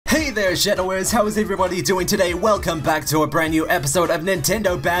Hey there, Shadowers! How is everybody doing today? Welcome back to a brand new episode of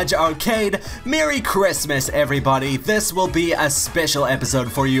Nintendo Badge Arcade. Merry Christmas, everybody! This will be a special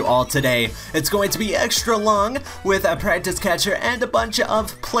episode for you all today. It's going to be extra long with a practice catcher and a bunch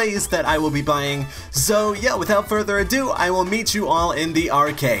of plays that I will be buying. So yeah, without further ado, I will meet you all in the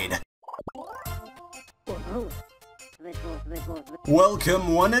arcade.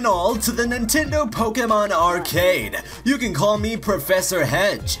 Welcome one and all to the Nintendo Pokemon Arcade. You can call me Professor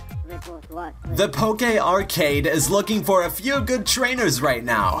Hedge. The Poke Arcade is looking for a few good trainers right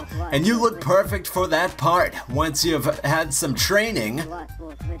now, and you look perfect for that part once you've had some training.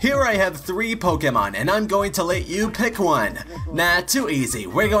 Here I have 3 Pokemon, and I'm going to let you pick one. Nah, too easy.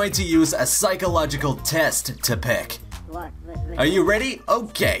 We're going to use a psychological test to pick. Are you ready?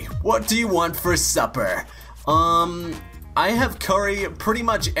 Okay, what do you want for supper? I have curry pretty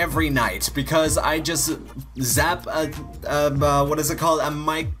much every night because I just zap what is it called? A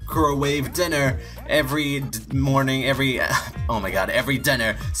microwave dinner every morning, every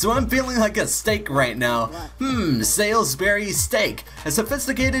dinner. So I'm feeling like a steak right now. Salisbury steak. A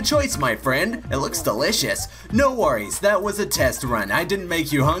sophisticated choice, my friend. It looks delicious. No worries, that was a test run. I didn't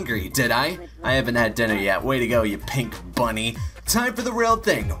make you hungry, did I? I haven't had dinner yet. Way to go, you pink bunny. Time for the real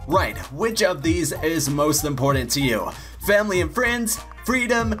thing. Right, which of these is most important to you? Family and friends,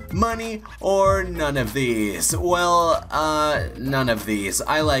 freedom, money, or none of these? Well, none of these.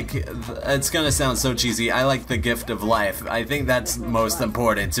 It's gonna sound so cheesy, I like the gift of life. I think that's most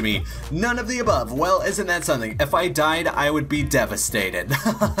important to me. None of the above. Well, isn't that something? If I died, I would be devastated.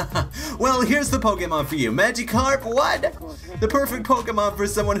 Well, here's the Pokemon for you. Magikarp, what? The perfect Pokemon for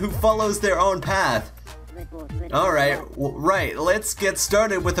someone who follows their own path. Alright, right, let's get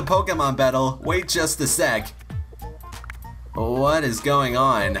started with the Pokemon battle. Wait just a sec. What is going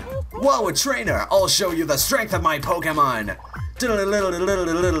on? Whoa, a trainer! I'll show you the strength of my Pokemon! Go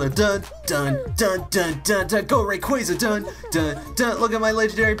Rayquaza! Look at my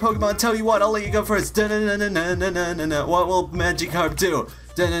legendary Pokemon. Tell you what, I'll let you go first. What will Magikarp do?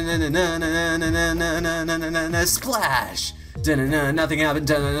 Splash! Nothing happened.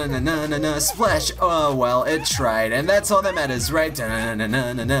 Splash! Oh well, it tried, and that's all that matters, right?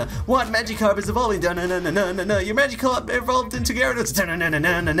 What? Magikarp is evolving. Your Magikarp evolved into Gyarados.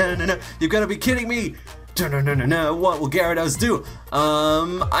 You've got to be kidding me! What will Gyarados do?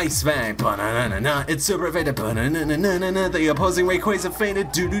 Ice Fang. It's super effective. The opposing Rayquaza fainted.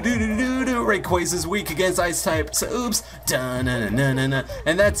 Rayquaza's weak against ice types. Oops. And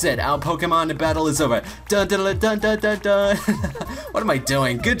that's it. Our Pokemon battle is over. What am I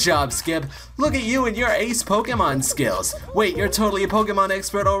doing? Good job, Skip. Look at you and your ace Pokemon skills. Wait, you're totally a Pokemon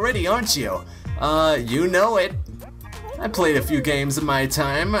expert already, aren't you? You know it. I played a few games in my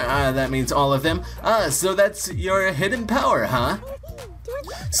time, that means all of them. So that's your hidden power, huh?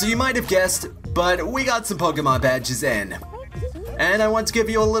 So you might have guessed, but we got some Pokemon badges in. And I want to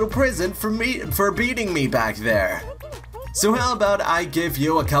give you a little present for beating me back there. So how about I give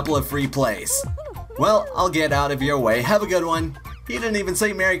you a couple of free plays? Well, I'll get out of your way. Have a good one. He didn't even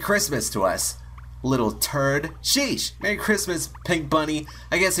say Merry Christmas to us. Little turd. Sheesh. Merry Christmas, Pink Bunny.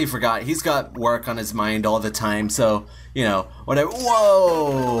 I guess he forgot. He's got work on his mind all the time, so, you know, whatever.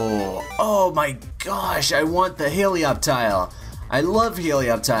 Whoa! Oh my gosh, I want the Helioptile. I love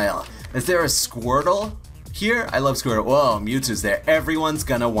Helioptile. Is there a Squirtle here? I love Squirtle. Whoa, Mewtwo's there. Everyone's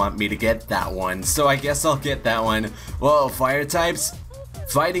gonna want me to get that one, so I guess I'll get that one. Whoa, fire types,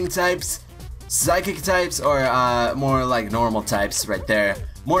 fighting types, psychic types, or more like normal types right there.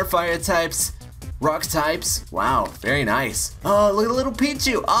 More fire types. Rock types. Wow, very nice. Oh, look at little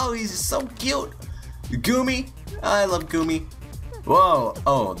Pichu. Oh, he's so cute. Goomy. I love Goomy. Whoa.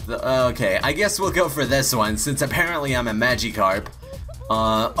 Oh, okay. I guess we'll go for this one since apparently I'm a Magikarp.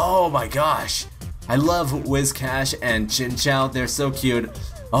 Oh my gosh. I love Whiscash and Chinchou. They're so cute.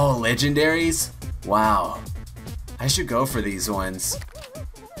 Oh, legendaries. Wow. I should go for these ones.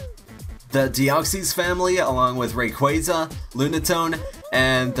 The Deoxys family, along with Rayquaza, Lunatone,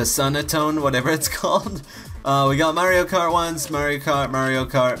 and the Sunatone, whatever it's called. We got Mario Kart ones, Mario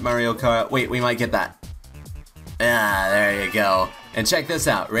Kart. Wait, we might get that. Ah, there you go. And check this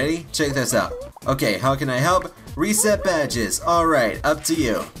out. Ready? Check this out. Okay, how can I help? Reset badges. Alright, up to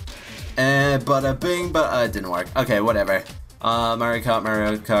you. Bada bing, but it didn't work. Okay, whatever. Mario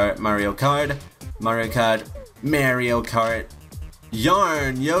Kart.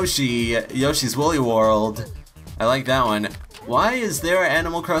 Yarn, Yoshi's Woolly World. I like that one. Why is there an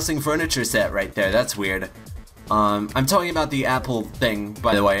Animal Crossing furniture set right there? That's weird. I'm talking about the Apple thing,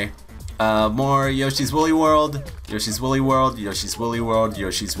 by the way. More Yoshi's Woolly World, Yoshi's Woolly World, Yoshi's Woolly World,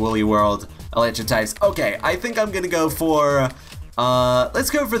 Yoshi's Woolly World, Electro types. Okay, I think I'm gonna go for Let's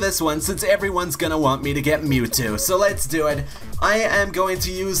go for this one since everyone's gonna want me to get Mewtwo. So let's do it. I am going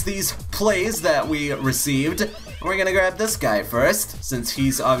to use these plays that we received. We're gonna grab this guy first since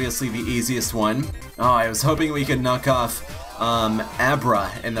he's obviously the easiest one. Oh, I was hoping we could knock off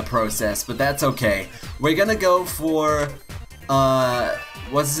Abra in the process, but that's okay. We're gonna go for,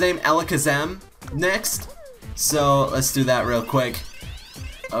 what's his name? Alakazam next. So let's do that real quick.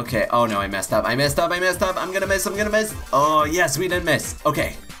 Okay, oh no, I messed up. I'm gonna miss. Oh, yes, we didn't miss.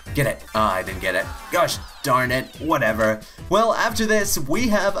 Okay, get it. Oh, I didn't get it. Gosh darn it, whatever. Well, after this, we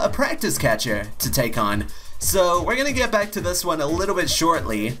have a practice catcher to take on. So we're gonna get back to this one a little bit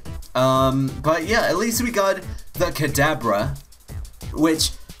shortly. But yeah, at least we got the Kadabra, which,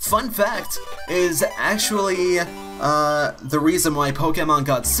 fun fact, is actually the reason why Pokemon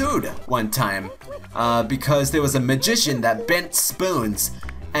got sued one time. Because there was a magician that bent spoons,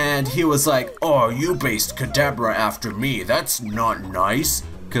 and he was like, oh, you based Kadabra after me, that's not nice.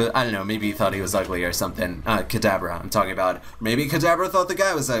 Cause, I don't know, maybe he thought he was ugly or something. Kadabra, I'm talking about. Maybe Kadabra thought the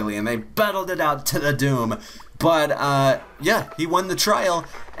guy was ugly and they battled it out to the doom. But, yeah, he won the trial,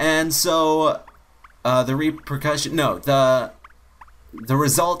 and so, the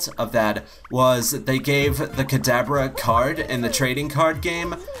result of that was they gave the Kadabra card in the trading card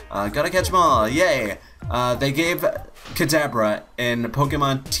game. Gotta catch them all, yay! They gave Kadabra in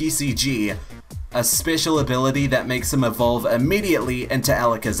Pokemon TCG a special ability that makes him evolve immediately into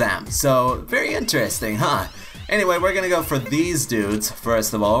Alakazam. So, very interesting, huh? Anyway, we're gonna go for these dudes,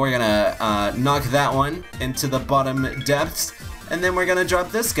 first of all. We're gonna knock that one into the bottom depths, and then we're gonna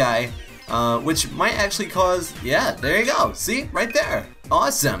drop this guy, which might actually cause, yeah, there you go, see, right there.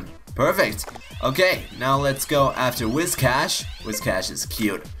 Awesome, perfect. Okay, now let's go after Whiscash. Whiscash is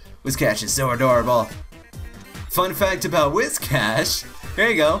cute. Whiscash is so adorable. Fun fact about Whiscash, here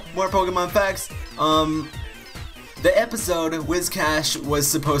you go, more Pokemon facts. The episode Whiscash was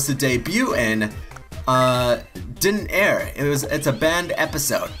supposed to debut in, didn't air. It's a banned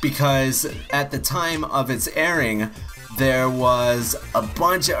episode because at the time of its airing, there was a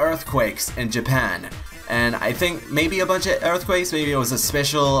bunch of earthquakes in Japan. And I think maybe a bunch of earthquakes, maybe it was a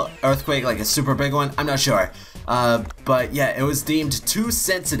special earthquake, like a super big one, I'm not sure. But yeah, it was deemed too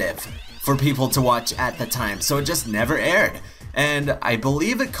sensitive for people to watch at the time, so it just never aired. And I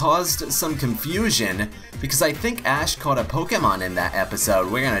believe it caused some confusion because I think Ash caught a Pokemon in that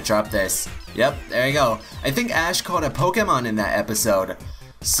episode. We're gonna drop this. Yep, there you go. I think Ash caught a Pokemon in that episode.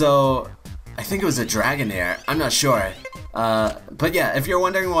 So, I think it was a Dragonair. I'm not sure. But yeah, if you're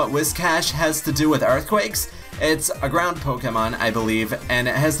wondering what Whiscash has to do with earthquakes, it's a ground Pokemon, I believe, and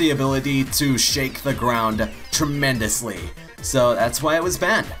it has the ability to shake the ground tremendously. So that's why it was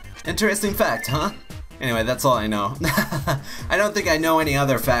banned. Interesting fact, huh? Anyway, that's all I know. I don't think I know any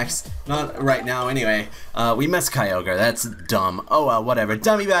other facts. Not right now, anyway. We missed Kyogre. That's dumb. Oh, well, whatever.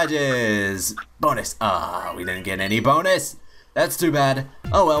 Dummy badges! Bonus. We didn't get any bonus. That's too bad.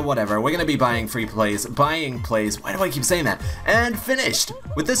 Oh, well, whatever. We're gonna be buying free plays. Buying plays. Why do I keep saying that? And finished!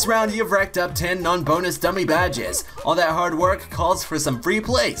 With this round, you've racked up 10 non-bonus dummy badges. All that hard work calls for some free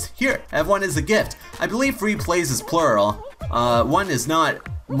plays. Here, have one as a gift. I believe free plays is plural. One is not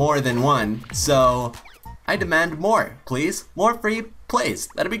more than one, so I demand more, please. More free plays.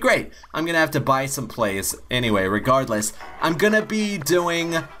 That'd be great. I'm gonna have to buy some plays anyway, regardless. I'm gonna be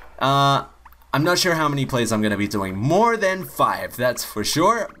doing, I'm not sure how many plays I'm gonna be doing. More than 5, that's for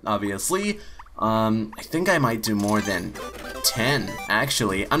sure, obviously. I think I might do more than 10,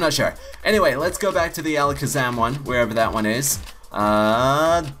 actually. I'm not sure. Anyway, let's go back to the Alakazam one, wherever that one is.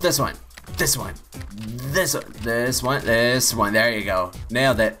 This one. This one. This one. There you go.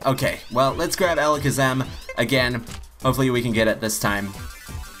 Nailed it. Okay, well, let's grab Alakazam again. Hopefully we can get it this time.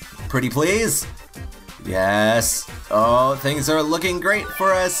 Pretty please? Yes. Oh, things are looking great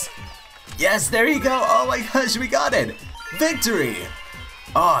for us. Yes, there you go. Oh my gosh, we got it. Victory.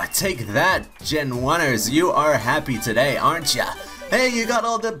 Oh, take that, Gen 1ers. You are happy today, aren't ya? Hey, you got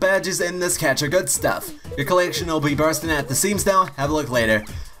all the badges in this catcher. Good stuff. Your collection will be bursting at the seams now. Have a look later.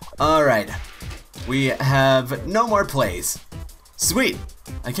 Alright, we have no more plays. Sweet,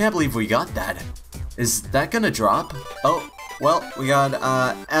 I can't believe we got that. Is that gonna drop? Oh, well, we got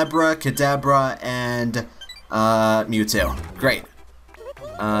Abra, Kadabra, and Mewtwo. Great.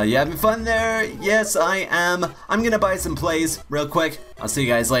 You having fun there? Yes, I am. I'm gonna buy some plays real quick. I'll see you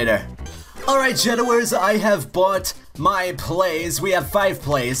guys later. Alright, Jedowers, I have bought my plays. We have 5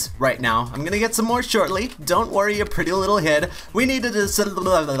 plays right now. I'm gonna get some more shortly. Don't worry, you pretty little head. We need to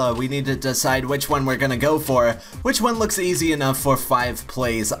decide which one we're gonna go for. Which one looks easy enough for 5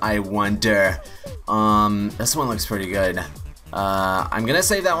 plays, I wonder. This one looks pretty good. I'm gonna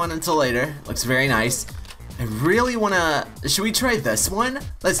save that one until later. Looks very nice. I really wanna... Should we try this one?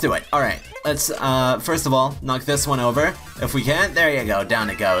 Let's do it. Alright, let's, first of all, knock this one over. If we can, there you go,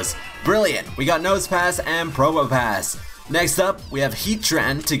 down it goes. Brilliant, we got Nose Pass and Probo Pass. Next up, we have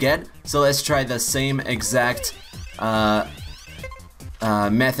Heatran to get, so let's try the same exact,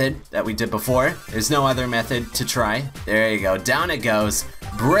 method that we did before. There's no other method to try. There you go, down it goes.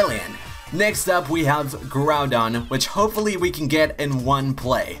 Brilliant. Next up, we have Groudon, which hopefully we can get in one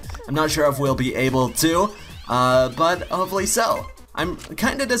play. I'm not sure if we'll be able to, but hopefully so. I'm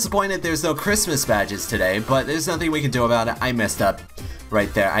kind of disappointed there's no Christmas badges today, but there's nothing we can do about it. I messed up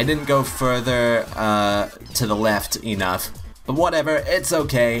right there. I didn't go further to the left enough, but whatever, it's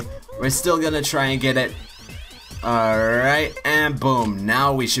okay. We're still gonna try and get it. Alright, and boom,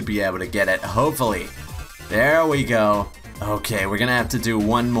 now we should be able to get it, hopefully. There we go. Okay, we're gonna have to do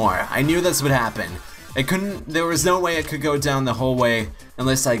one more. I knew this would happen. There was no way it could go down the whole way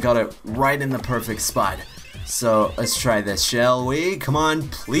unless I got it right in the perfect spot. So let's try this, shall we? Come on,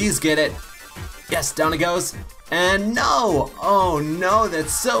 please get it. Yes, down it goes. And no! Oh no,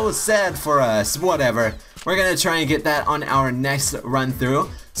 that's so sad for us. Whatever. We're gonna try and get that on our next run through.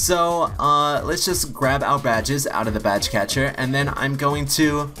 So let's just grab our badges out of the badge catcher, and then I'm going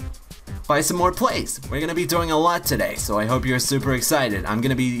to buy some more plays. We're gonna be doing a lot today, so I hope you're super excited. I'm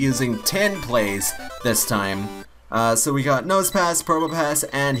gonna be using 10 plays this time. So we got Nose Pass, Probo Pass,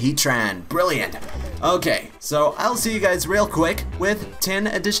 and Heatran. Brilliant. Okay, so I'll see you guys real quick with 10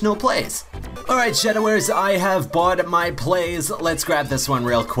 additional plays. Alright, Shadowers, I have bought my plays. Let's grab this one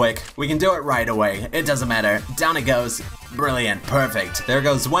real quick. We can do it right away. It doesn't matter. Down it goes. Brilliant. Perfect. There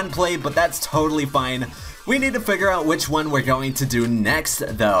goes one play, but that's totally fine. We need to figure out which one we're going to do next,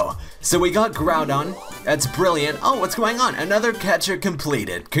 though. So we got Groudon. That's brilliant. Oh, what's going on? Another catcher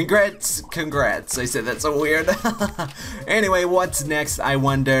completed. Congrats. Congrats. I said that's so weird. Anyway, what's next, I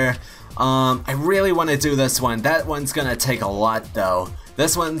wonder? I really want to do this one. That one's gonna take a lot, though.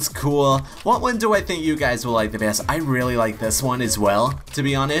 This one's cool. What one do I think you guys will like the best? I really like this one as well, to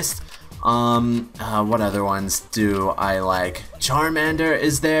be honest. What other ones do I like? Charmander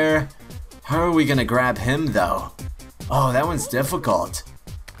is there. How are we gonna grab him, though? Oh, that one's difficult.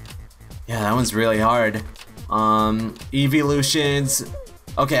 Yeah, that one's really hard. Evolutions.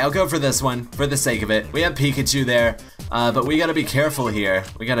 Okay, I'll go for this one, for the sake of it. We have Pikachu there, but we gotta be careful here.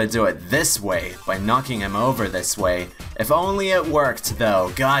 We gotta do it this way, by knocking him over this way. If only it worked,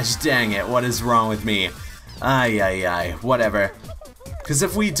 though. Gosh dang it, what is wrong with me? Ay, whatever. Because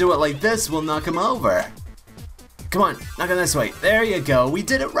if we do it like this, we'll knock him over. Come on, knock him this way. There you go, we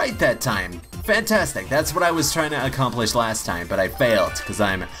did it right that time. Fantastic, that's what I was trying to accomplish last time, but I failed, because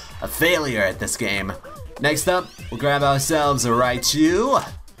I'm a failure at this game. Next up, we'll grab ourselves a Raichu.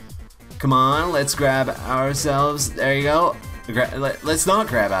 Come on, let's grab ourselves, there you go. Let's not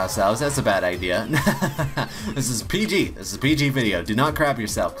grab ourselves, that's a bad idea. This is PG, this is a PG video. Do not grab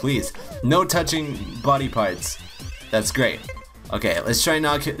yourself, please. No touching body parts. That's great. Okay, let's try and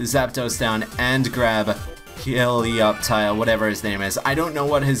knock Zapdos down and grab Helioptile, whatever his name is. I don't know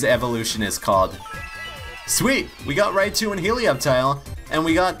what his evolution is called. Sweet, we got Raichu and Helioptile, and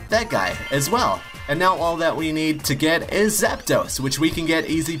we got that guy as well. And now all that we need to get is Zapdos, which we can get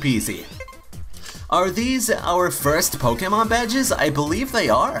easy peasy. Are these our first Pokemon badges? I believe they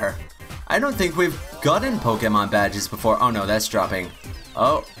are. I don't think we've gotten Pokemon badges before. Oh no, that's dropping.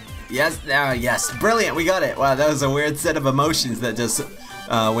 Oh, yes, yes, brilliant, we got it. Wow, that was a weird set of emotions that just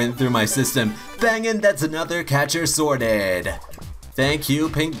went through my system. Bangin', that's another catcher sorted. Thank you,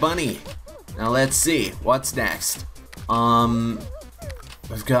 Pink Bunny. Now let's see, what's next? I'm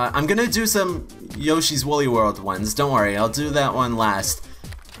gonna do some Yoshi's Woolly World ones. Don't worry, I'll do that one last.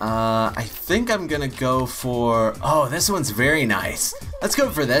 I think I'm gonna go for... Oh, this one's very nice. Let's go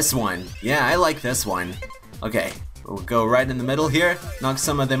for this one. Yeah, I like this one. Okay, we'll go right in the middle here. Knock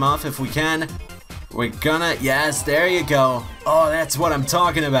some of them off if we can. We're gonna... Yes, there you go. Oh, that's what I'm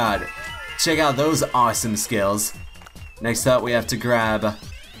talking about. Check out those awesome skills. Next up, we have to grab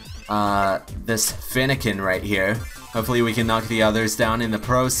this Finnegan right here. Hopefully we can knock the others down in the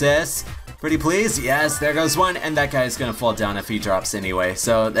process. Pretty please? Yes, there goes one, and that guy's gonna fall down if he drops anyway,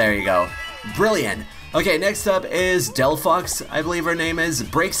 so there you go. Brilliant. Okay, next up is Delphox, I believe her name is.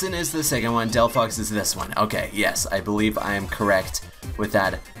 Braixen is the second one, Delphox is this one. Okay, yes, I believe I am correct with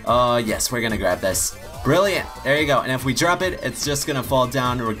that. Yes, we're gonna grab this. Brilliant, there you go, and if we drop it, it's just gonna fall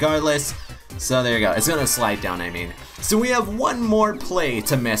down regardless. So there you go, it's gonna slide down, I mean. So we have one more play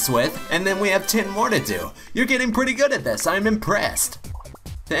to mess with, and then we have 10 more to do. You're getting pretty good at this, I'm impressed.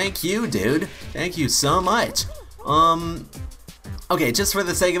 Thank you, dude. Thank you so much. Okay, just for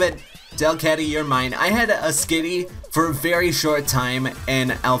the sake of it, Delcatty, you're mine. I had a Skitty for a very short time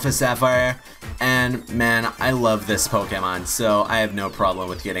in Alpha Sapphire, and man, I love this Pokemon, so I have no problem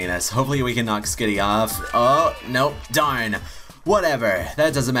with getting this. Hopefully we can knock Skitty off. Oh, nope, darn. Whatever,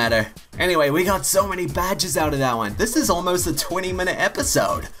 that doesn't matter. Anyway, we got so many badges out of that one. This is almost a 20-minute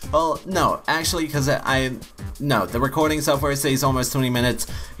episode. Well, no, actually, because no, the recording software says almost 20 minutes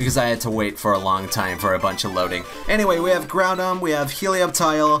because I had to wait for a long time for a bunch of loading. Anyway, we have Groudon, we have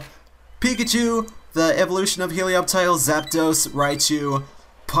Helioptile, Pikachu, the evolution of Helioptile, Zapdos, Raichu,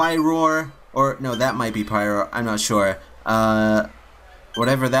 Pyroar, or no, that might be Pyroar, I'm not sure.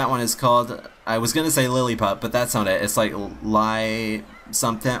 Whatever that one is called. I was gonna say Lillipup, but that's not it. It's like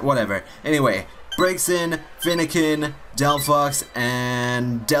something, whatever. Anyway, Braixen, Finnegan, Delphox,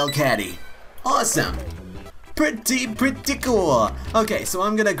 and Delcatty. Awesome! Pretty cool. Okay, so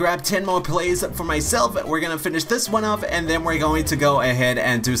I'm gonna grab 10 more plays for myself. We're gonna finish this one off, and then we're going to go ahead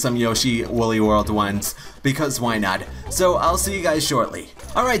and do some Yoshi Woolly World ones, because why not? So I'll see you guys shortly.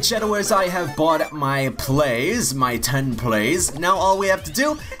 Alright, Shadowers, I have bought my plays, my 10 plays. Now all we have to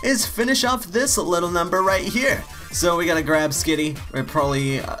do is finish off this little number right here. So we gotta grab Skitty. We're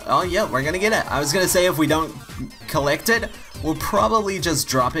probably, oh yeah, we're gonna get it. I was gonna say if we don't collect it, we'll probably just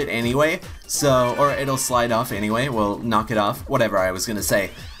drop it anyway. So, or it'll slide off anyway. We'll knock it off. Whatever I was gonna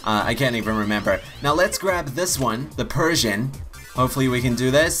say. I can't even remember. Now let's grab this one, the Persian. Hopefully we can do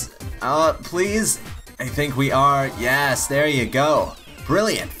this. Please. I think we are. Yes, there you go.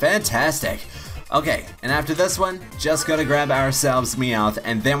 Brilliant. Fantastic. Okay, and after this one, just gotta grab ourselves Meowth,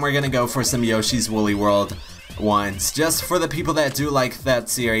 and then we're gonna go for some Yoshi's Woolly World ones. Just for the people that do like that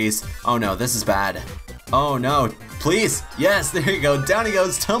series. Oh no, this is bad. Oh no, please. Yes, there you go. Down he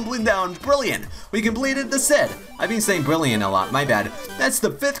goes, tumbling down. Brilliant. We completed the set. I've been saying brilliant a lot, my bad. That's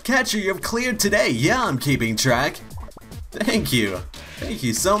the 5th catcher you've cleared today. Yeah, I'm keeping track. Thank you. Thank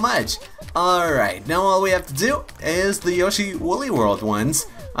you so much. Alright, now all we have to do is the Yoshi Woolly World ones.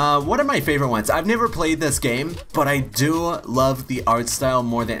 What are my favorite ones? I've never played this game, but I do love the art style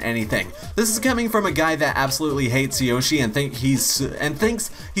more than anything. This is coming from a guy that absolutely hates Yoshi and thinks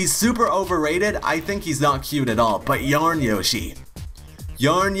he's super overrated. I think he's not cute at all, but Yarn Yoshi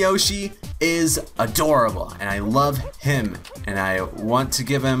is adorable, and I love him, and I want to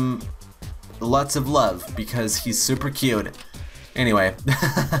give him lots of love because he's super cute. Anyway,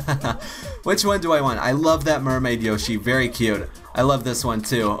 which one do I want? I love that Mermaid Yoshi, very cute. I love this one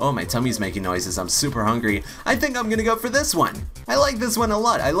too. Oh, my tummy's making noises, I'm super hungry. I think I'm gonna go for this one. I like this one a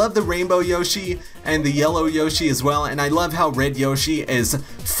lot. I love the Rainbow Yoshi and the Yellow Yoshi as well, and I love how Red Yoshi is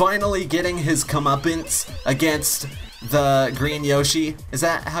finally getting his comeuppance against the Green Yoshi. Is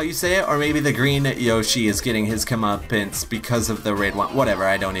that how you say it? Or maybe the Green Yoshi is getting his comeuppance because of the red one. Whatever,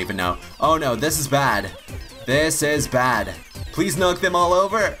 I don't even know. Oh no, this is bad. This is bad. Please knock them all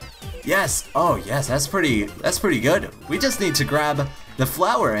over. Yes. Oh yes, that's pretty good. We just need to grab the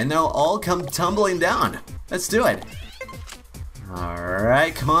flower and they'll all come tumbling down. Let's do it.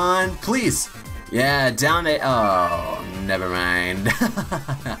 Alright, come on, please. Yeah, down it. Oh, never mind.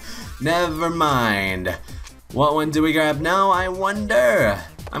 Never mind. What one do we grab now, I wonder?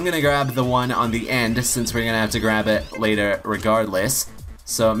 I'm gonna grab the one on the end since we're gonna have to grab it later regardless.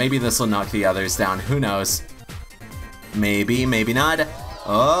 So maybe this will knock the others down, who knows? Maybe, maybe not.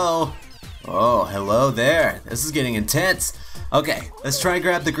 Oh, hello there. This is getting intense. Okay, let's try and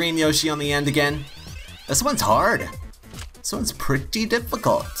grab the Green Yoshi on the end again. This one's hard. This one's pretty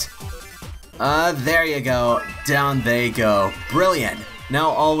difficult. There you go. Down they go. Brilliant.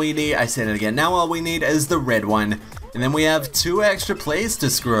 Now all we need, I said it again, now all we need is the red one. And then we have 2 extra plays to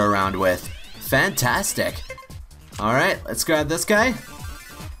screw around with. Fantastic. Alright, let's grab this guy.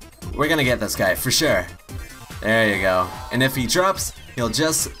 We're gonna get this guy, for sure. There you go. And if he drops, he'll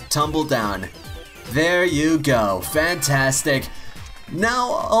just tumble down. There you go. Fantastic. Now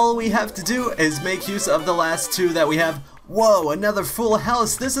all we have to do is make use of the last 2 that we have. Whoa, another full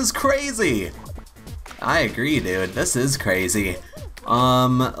house. This is crazy. I agree, dude. This is crazy.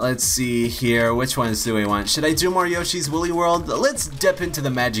 Let's see here. Which ones do we want? Should I do more Yoshi's Woolly World? Let's dip into the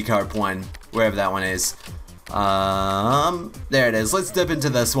Magikarp one, wherever that one is. There it is. Let's dip into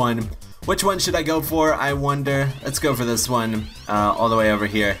this one. Which one should I go for? I wonder. Let's go for this one, all the way over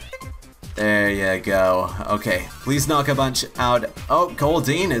here. There you go. Okay, please knock a bunch out. Oh,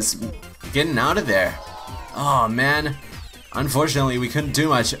 Goldeen is getting out of there. Oh, man. Unfortunately, we couldn't do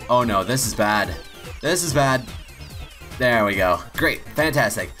much. Oh, no, this is bad. This is bad. There we go. Great.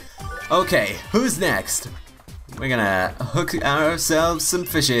 Fantastic. Okay, who's next? We're gonna hook ourselves some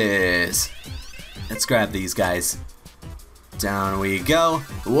fishes. Let's grab these guys. Down we go.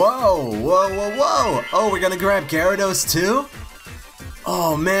 Whoa, whoa, whoa, whoa. Oh, we're gonna grab Gyarados too?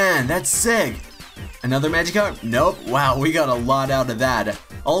 Oh man, that's sick. Another Magikarp? Nope. Wow, we got a lot out of that.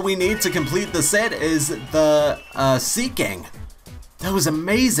 All we need to complete the set is the Seeking. That was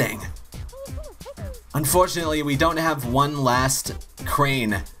amazing. Unfortunately, we don't have one last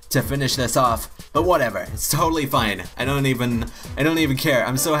Crane to finish this off, but whatever, it's totally fine. I don't even care.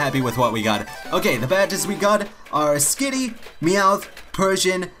 I'm so happy with what we got. Okay, the badges we got are Skitty, Meowth,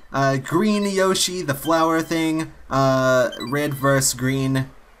 Persian, Green Yoshi, the flower thing, red versus green,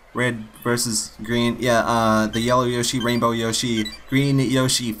 yeah, the yellow Yoshi, rainbow Yoshi, green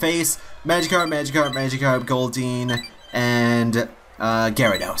Yoshi face, Magikarp, Goldeen, and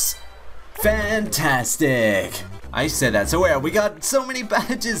Gyarados. Fantastic! I said that, so we got so many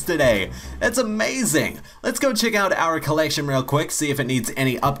badges today. That's amazing. Let's go check out our collection real quick, see if it needs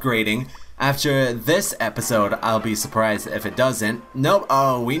any upgrading. After this episode, I'll be surprised if it doesn't. Nope,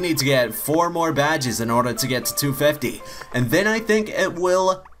 oh, we need to get 4 more badges in order to get to 250. And then I think it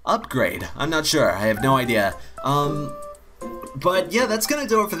will upgrade. I'm not sure, I have no idea. But yeah, that's gonna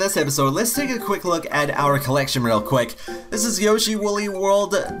do it for this episode. Let's take a quick look at our collection real quick. This is Yoshi Woolly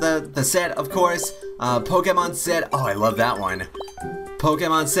World, the set, of course. Pokemon set. Oh, I love that one.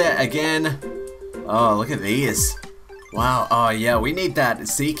 Pokemon set again. Oh, look at these. Wow. Oh yeah, we need that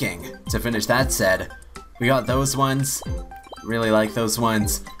Seeking to finish that set. We got those ones. Really like those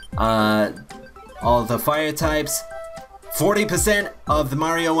ones. All the fire types. 40% of the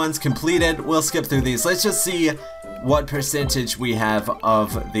Mario ones completed. We'll skip through these. Let's just see what percentage we have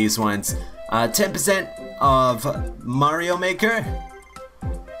of these ones. 10% of Mario Maker,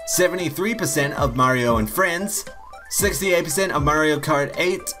 73% of Mario and Friends, 68% of Mario Kart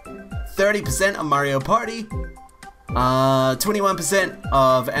 8, 30% of Mario Party, 21%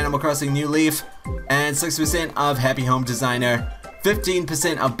 of Animal Crossing New Leaf, and 6% of Happy Home Designer,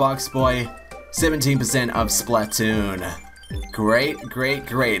 15% of Box Boy, 17% of Splatoon. Great.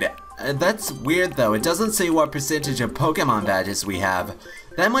 That's weird though, it doesn't say what percentage of Pokemon badges we have.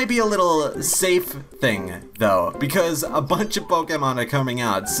 That might be a little safe thing though, because a bunch of Pokemon are coming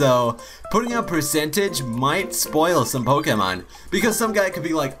out, so putting a percentage might spoil some Pokemon. Because some guy could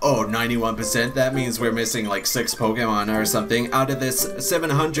be like, oh, 91%, that means we're missing like 6 Pokemon or something out of this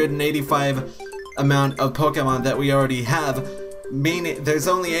 785 amount of Pokemon that we already have. Meaning there's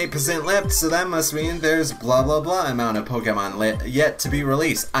only 8% left, so that must mean there's blah blah blah amount of Pokemon yet to be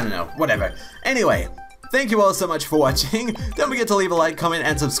released. I don't know, whatever. Anyway, thank you all so much for watching. Don't forget to leave a like, comment,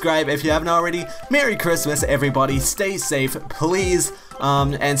 and subscribe if you haven't already. Merry Christmas, everybody. Stay safe, please,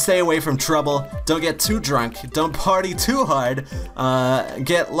 and stay away from trouble. Don't get too drunk. Don't party too hard.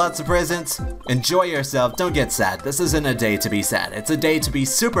 Get lots of presents. Enjoy yourself. Don't get sad. This isn't a day to be sad. It's a day to be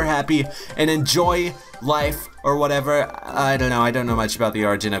super happy and enjoy life or whatever. I don't know much about the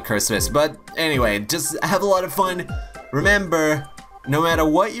origin of Christmas, but anyway, just have a lot of fun. Remember, no matter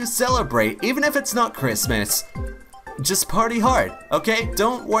what you celebrate, even if it's not Christmas, just party hard, okay?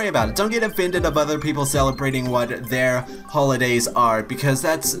 Don't worry about it. Don't get offended of other people celebrating what their holidays are, because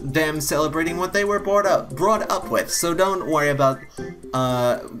that's them celebrating what they were brought up with. So don't worry about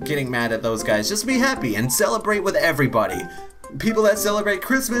getting mad at those guys. Just be happy and celebrate with everybody. People that celebrate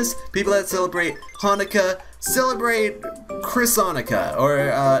Christmas, people that celebrate Hanukkah, celebrate Chrisonica, or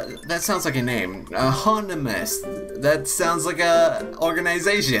that sounds like a name. Honimist. That sounds like a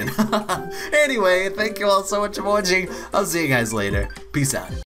organization. Anyway, thank you all so much for watching. I'll see you guys later. Peace out.